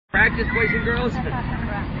Practice, boys and girls? That's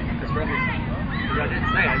right. I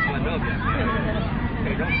didn't say it, I just want to know if you.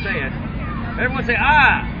 Okay, don't say it. Everyone say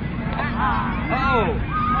ah! Oh!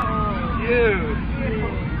 You!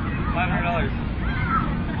 $500.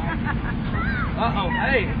 Uh-oh,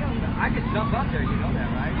 hey! I could jump up there, you know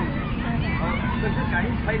that, right? Oh, look, this guy,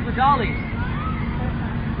 he's playing for dollies.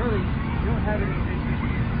 Really, you don't have any.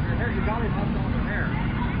 Your dolly lost all the hair.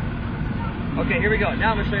 Okay, here we go.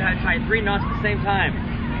 Now I'm going to show you how to tie 3 knots at the same time.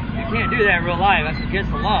 You can't do that in real life. That's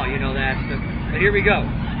against the law, you know that. But here we go.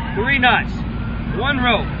 3 knots. 1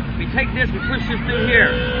 rope. We take this, we push this through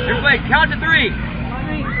here. Everybody, count to 3.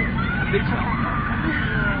 That's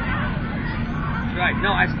right.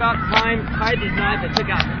 No, I stopped time, tied these knots, I took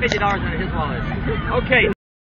out $50 out of his wallet. Okay.